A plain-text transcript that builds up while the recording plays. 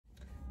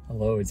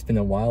Hello, it's been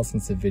a while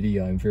since the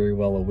video, I'm very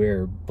well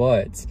aware,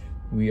 but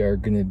we are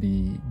gonna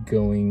be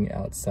going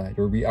outside,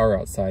 or we are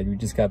outside. We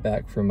just got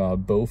back from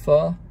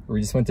BOFA, or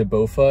we just went to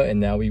BOFA and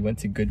now we went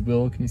to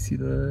Goodwill. Can you see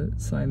the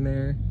sign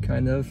there,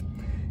 kind of?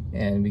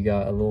 And we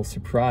got a little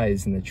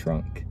surprise in the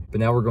trunk.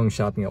 But now we're going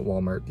shopping at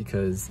Walmart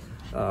because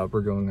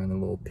we're going on a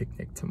little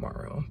picnic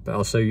tomorrow. But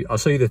I'll show you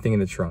the thing in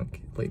the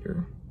trunk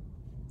later.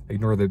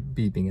 Ignore the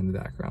beeping in the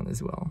background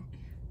as well.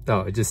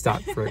 Oh, it just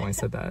stopped right when I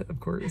said that, of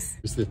course.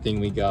 Here's the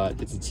thing we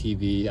got. It's a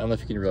TV. I don't know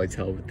if you can really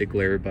tell with the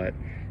glare, but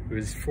it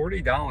was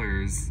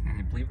 $40, and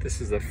I believe this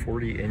is a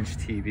 40-inch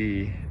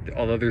TV.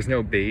 Although there's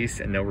no base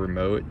and no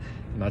remote.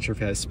 I'm not sure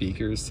if it has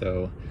speakers,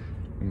 so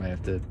we might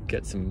have to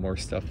get some more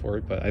stuff for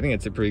it, but I think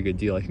it's a pretty good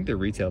deal. I think the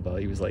retail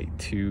value was like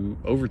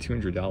over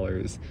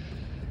 $200.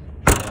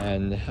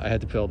 And I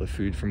had to put all the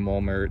food from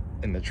Walmart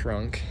in the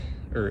trunk,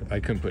 or I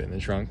couldn't put it in the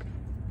trunk.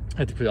 I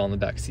had to put it all in the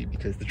back seat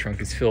because the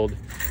trunk is filled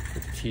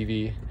with the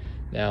TV.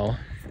 Now,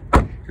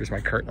 here's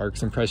my Cart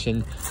Arcs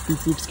impression. Boop,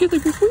 boop, skidly,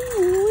 boop,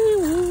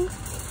 boop.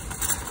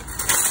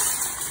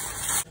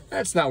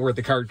 That's not where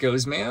the cart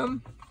goes,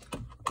 ma'am.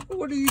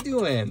 What are you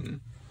doing?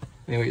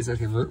 Anyways,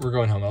 okay, we're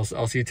going home.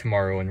 I'll see you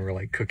tomorrow when we're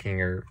like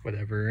cooking or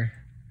whatever.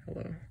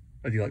 Hello.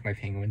 Oh, do you like my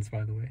penguins,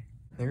 by the way?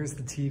 There's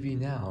the TV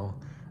now.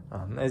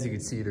 As you can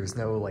see, there's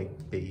no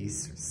like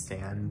base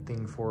stand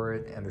thing for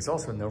it, and there's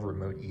also no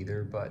remote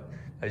either, but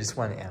I just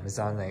went on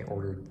Amazon and I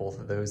ordered both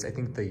of those. I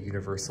think the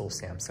universal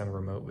Samsung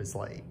remote was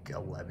like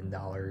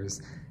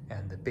 $11,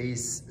 and the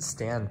base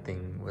stand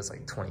thing was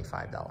like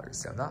 $25,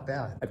 so not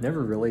bad. I've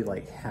never really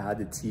like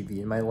had a TV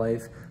in my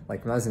life.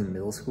 Like when I was in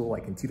middle school,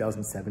 like in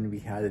 2007, we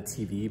had a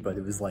TV, but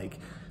it was like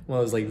one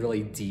of those like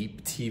really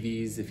deep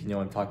TVs, if you know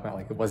what I'm talking about.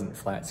 Like it wasn't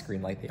flat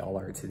screen like they all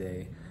are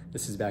today.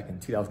 This is back in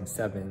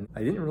 2007. I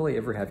didn't really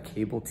ever have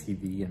cable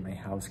TV in my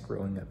house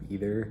growing up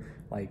either.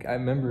 Like I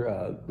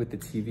remember with the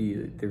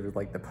TV, there were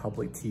like the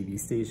public TV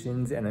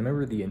stations, and I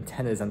remember the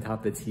antennas on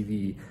top of the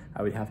TV,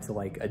 I would have to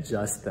like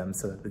adjust them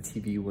so that the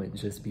TV wouldn't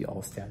just be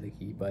all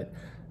staticky. But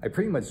I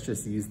pretty much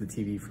just used the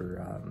TV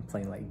for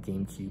playing like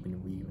GameCube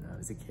and Wii when I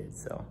was a kid.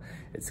 So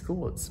it's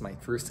cool. It's my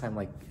first time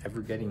like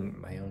ever getting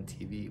my own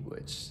TV,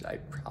 which I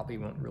probably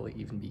won't really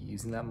even be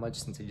using that much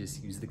since I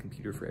just use the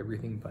computer for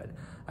everything. But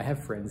I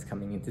have friends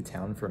coming into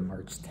town from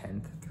March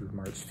 10th through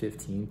March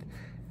 15th,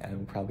 and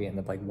we'll probably end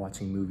up like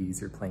watching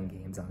movies or playing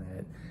games on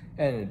it.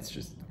 And it's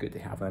just good to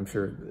have. I'm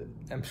sure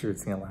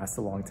it's gonna last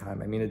a long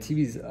time. I mean, the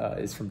TV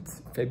is from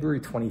February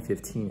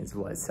 2015 is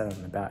what it said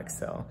on the back,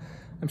 so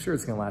I'm sure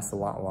it's gonna last a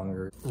lot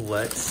longer.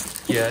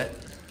 Let's get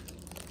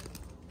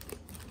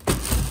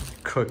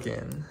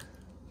cooking.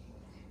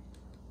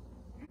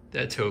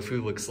 That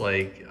tofu looks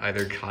like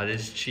either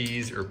cottage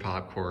cheese or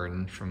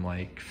popcorn from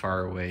like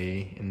far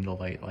away in the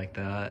light like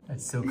that.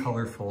 It's so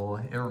colorful.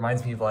 It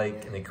reminds me of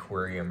like an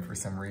aquarium for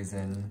some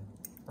reason,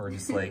 or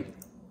just like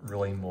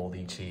really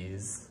moldy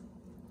cheese.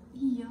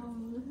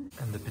 Yum.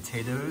 And the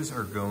potatoes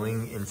are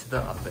going into the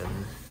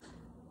oven.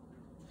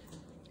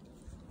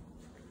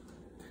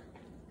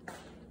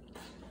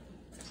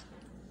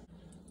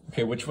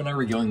 Okay, which one are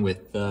we going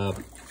with?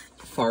 The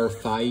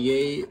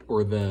farfalle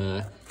or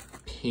the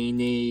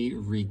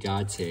penne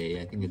rigate?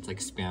 I think it's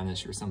like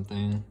Spanish or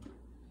something.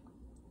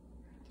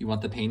 You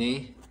want the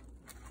penne?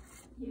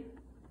 Yeah.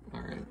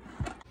 All right.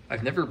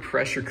 I've never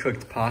pressure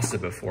cooked pasta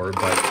before,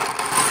 but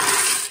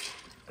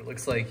it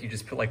looks like you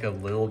just put like a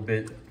little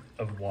bit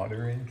of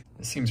water in.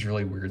 It seems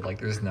really weird, like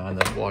there's not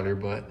enough water,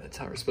 but that's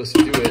how we're supposed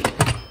to do it.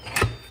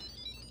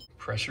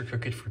 Pressure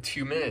cook it for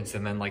 2 minutes,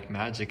 and then like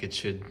magic, it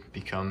should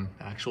become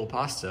actual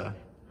pasta,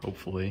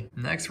 hopefully.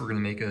 Next, we're gonna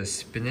make a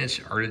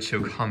spinach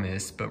artichoke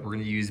hummus, but we're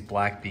gonna use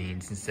black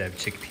beans instead of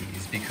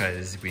chickpeas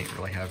because we didn't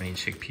really have any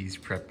chickpeas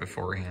prepped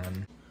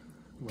beforehand.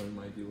 What am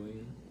I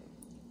doing?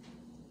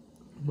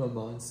 I'm a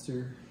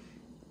monster.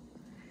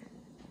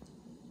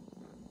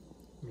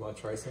 You wanna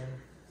try some?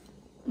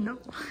 No.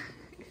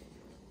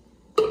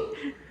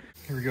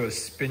 Here we go,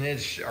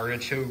 spinach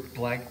artichoke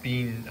black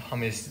bean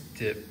hummus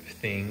dip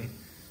thing.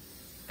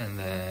 And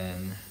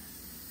then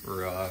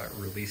we're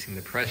releasing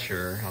the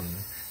pressure on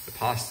the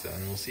pasta,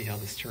 and we'll see how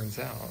this turns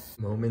out.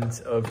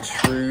 Moment of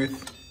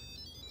truth.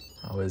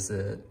 How is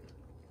it?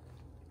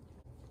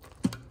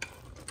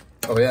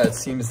 Oh yeah, it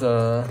seems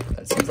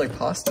like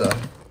pasta.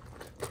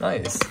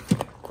 Nice.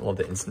 I love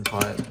the Instant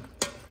Pot.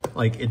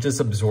 Like it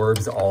just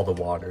absorbs all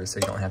the water, so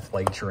you don't have to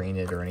like drain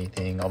it or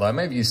anything. Although I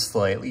might have used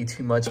slightly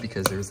too much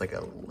because there's like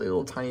a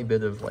little tiny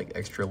bit of like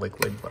extra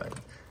liquid, but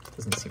it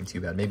doesn't seem too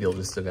bad. Maybe it'll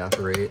just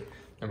evaporate.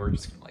 And we're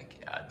just gonna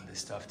like add this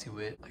stuff to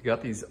it. I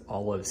got these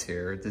olives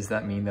here. Does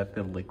that mean that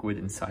the liquid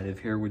inside of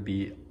here would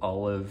be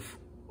olive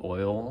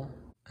oil?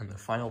 And the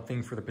final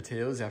thing for the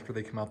potatoes after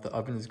they come out the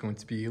oven is going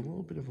to be a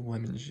little bit of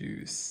lemon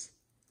juice.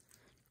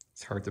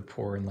 It's hard to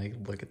pour and like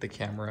look at the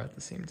camera at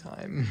the same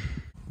time.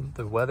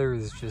 The weather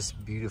is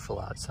just beautiful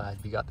outside.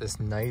 We got this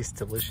nice,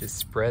 delicious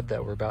spread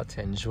that we're about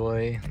to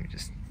enjoy. Let me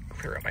just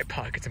clear out my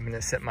pockets. I'm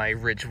gonna set my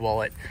Ridge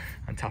wallet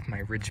on top of my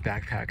Ridge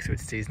backpack so it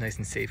stays nice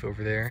and safe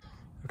over there.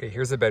 Okay,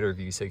 here's a better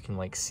view so you can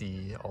like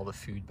see all the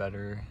food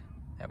better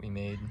that we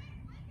made.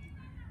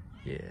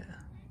 Yeah.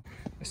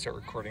 Let's start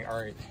recording.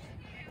 All right.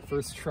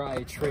 First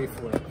try, tray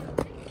flip.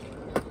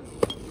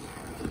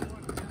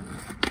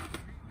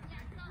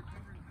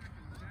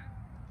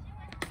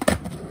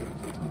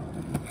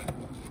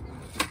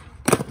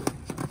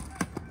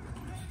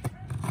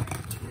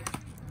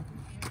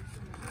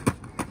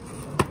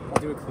 I'll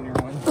do a cleaner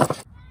one.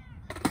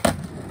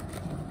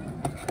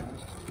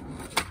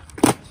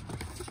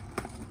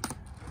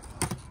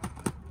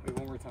 Wait,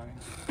 one more time.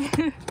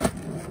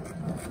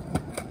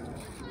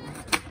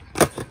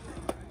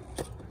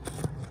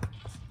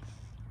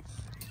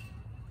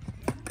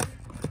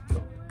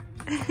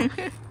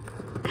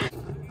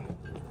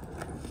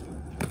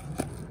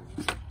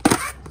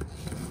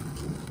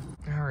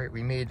 All right,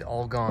 we made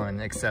all gone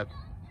except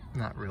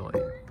not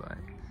really, but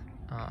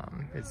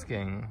it's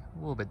getting a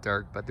little bit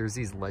dark. But there's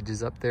these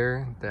ledges up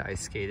there that I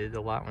skated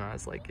a lot when I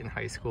was like in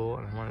high school,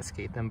 and I want to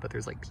skate them, but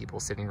there's like people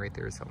sitting right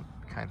there, so I'm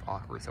kind of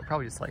awkward. So I'll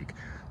probably just like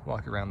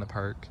walk around the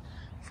park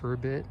for a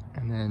bit,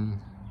 and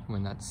then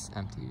when that's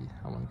empty,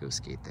 I want to go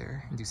skate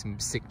there and do some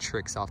sick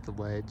tricks off the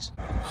ledge.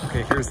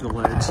 Okay, here's the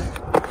ledge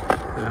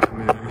that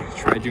I'm gonna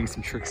try doing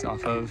some tricks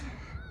off of.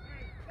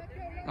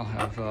 I'll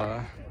have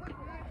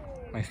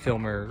my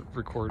filmer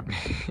record me.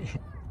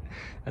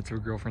 That's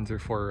what girlfriends are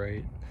for,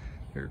 right?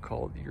 They're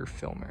called your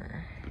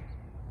filmer.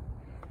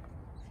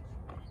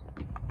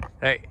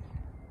 Hey.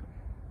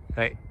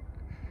 Hey.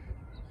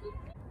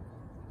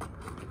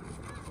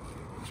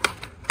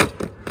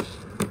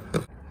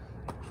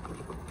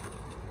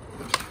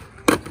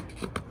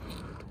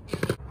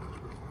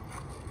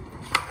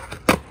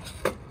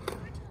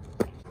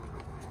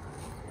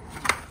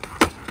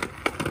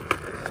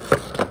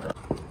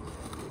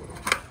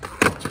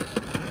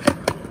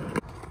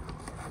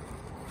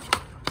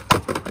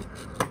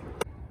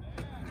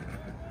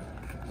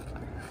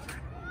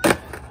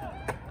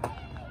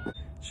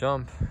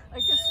 Jump. I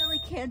just really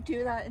can't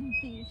do that in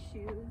these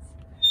shoes.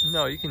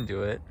 No, you can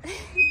do it.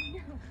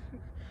 No.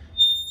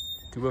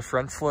 Do a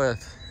front flip.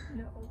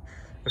 No.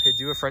 Okay,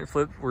 do a front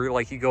flip where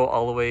like you go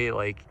all the way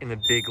like in a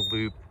big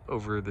loop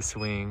over the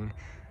swing.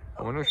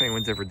 I wonder if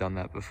anyone's ever done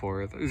that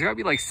before. There's gotta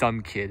be like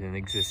some kid in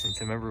existence.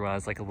 I remember when I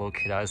was like a little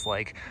kid, I was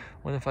like,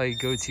 what if I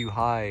go too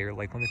high? Or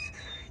like, what if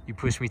you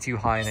push me too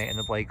high and I end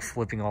up like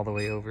flipping all the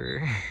way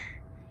over?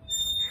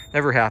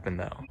 Never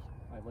happened though.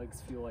 My legs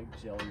feel like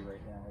jelly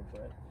right now,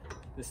 but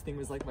this thing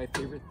was like my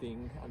favorite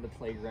thing on the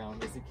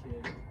playground as a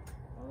kid. I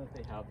don't know if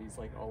they have these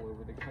like all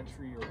over the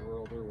country or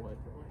world or what,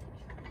 but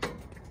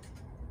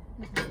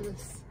like...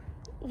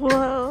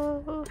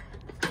 Whoa.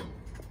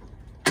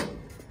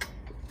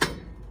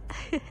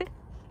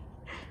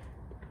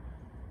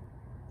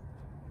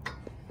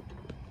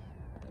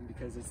 And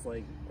because it's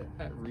like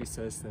at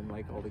recess, then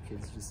like all the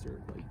kids just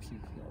start like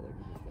puking all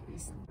over the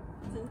place.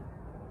 The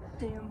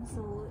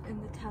damsel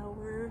in the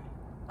tower.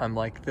 I'm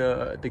like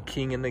the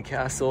king in the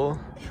castle.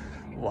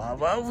 Wah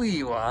wah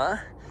wee wah.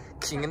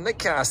 King in the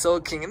castle,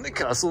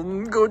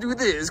 go do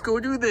this, go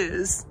do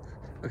this.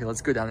 Okay,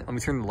 let's go down. Let me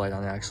turn the light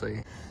on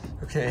actually.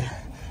 Okay,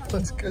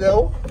 let's go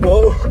down.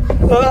 Whoa.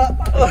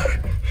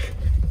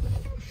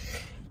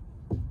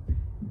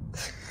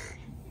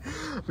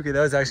 Okay,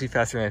 that was actually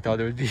faster than I thought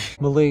it would be.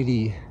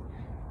 Milady,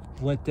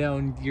 let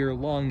down your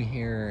long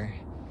hair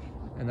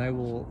and I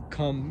will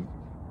come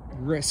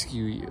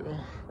rescue you.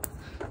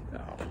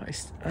 Oh,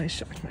 I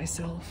shocked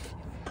myself.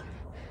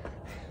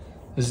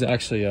 This is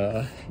actually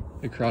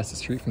across the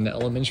street from the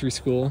elementary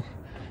school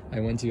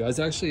I went to. I was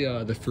actually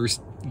the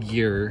first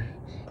year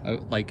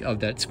of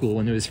that school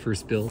when it was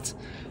first built.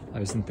 I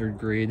was in 3rd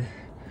grade.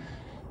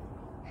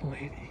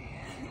 Lady.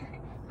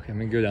 Okay, I'm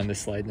gonna go down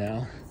this slide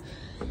now.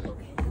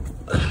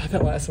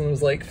 That last one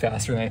was like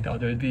faster than I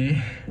thought it would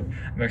be.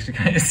 I'm actually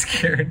kind of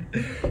scared.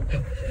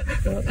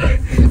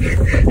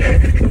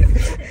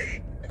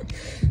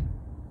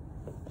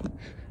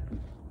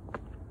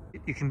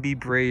 You can be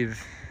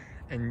brave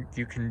and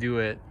you can do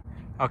it.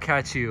 I'll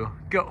catch you.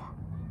 Go.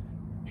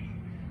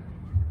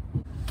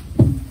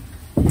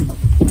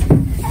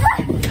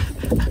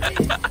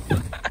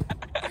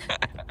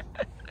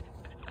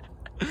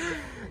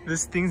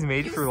 This thing's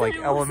made for like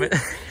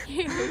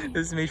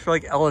This is made for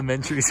like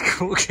elementary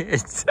school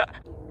kids.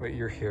 Wait,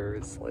 your hair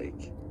is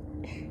like...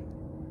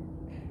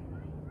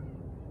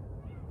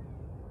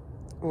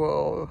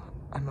 Whoa,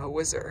 I'm a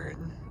wizard.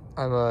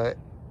 I'm a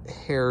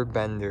hair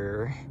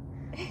bender.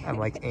 I'm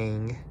like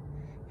Aang.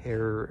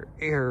 Hair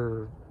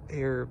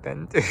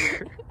bender.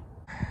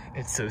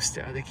 It's so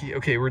staticky.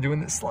 Okay, we're doing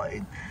this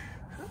slide.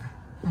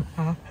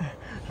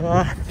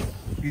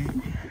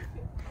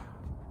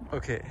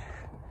 Okay,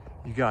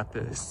 you got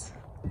this.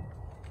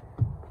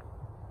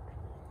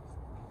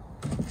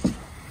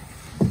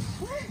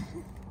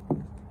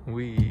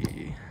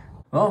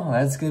 Well,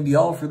 that's gonna be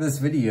all for this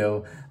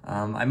video.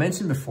 I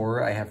mentioned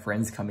before I have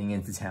friends coming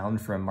into town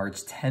from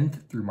March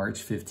 10th through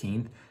March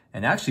 15th,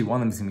 and actually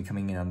one of them is gonna be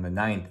coming in on the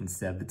 9th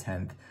instead of the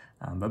 10th.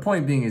 But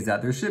point being is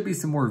that there should be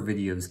some more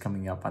videos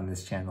coming up on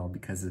this channel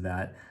because of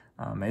that.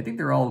 I think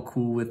they're all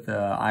cool with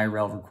the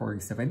IRL recording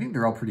stuff. I think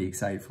they're all pretty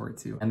excited for it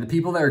too. And the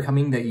people that are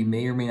coming that you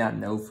may or may not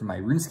know from my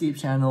RuneScape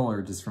channel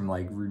or just from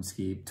like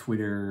RuneScape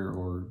Twitter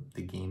or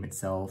the game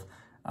itself.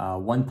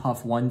 One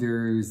Puff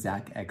Wonder,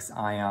 Zach X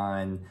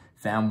Ion,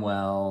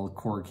 Famwell,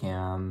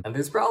 Corecam. And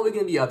there's probably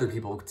gonna be other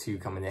people too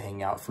coming to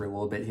hang out for a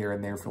little bit here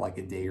and there for like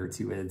a day or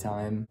two at a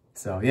time.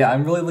 So yeah,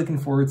 I'm really looking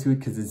forward to it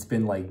because it's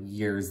been like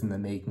years in the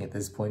making at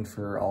this point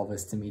for all of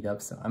us to meet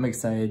up. So I'm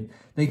excited.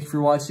 Thank you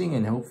for watching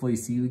and hopefully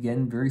see you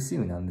again very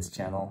soon on this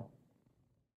channel.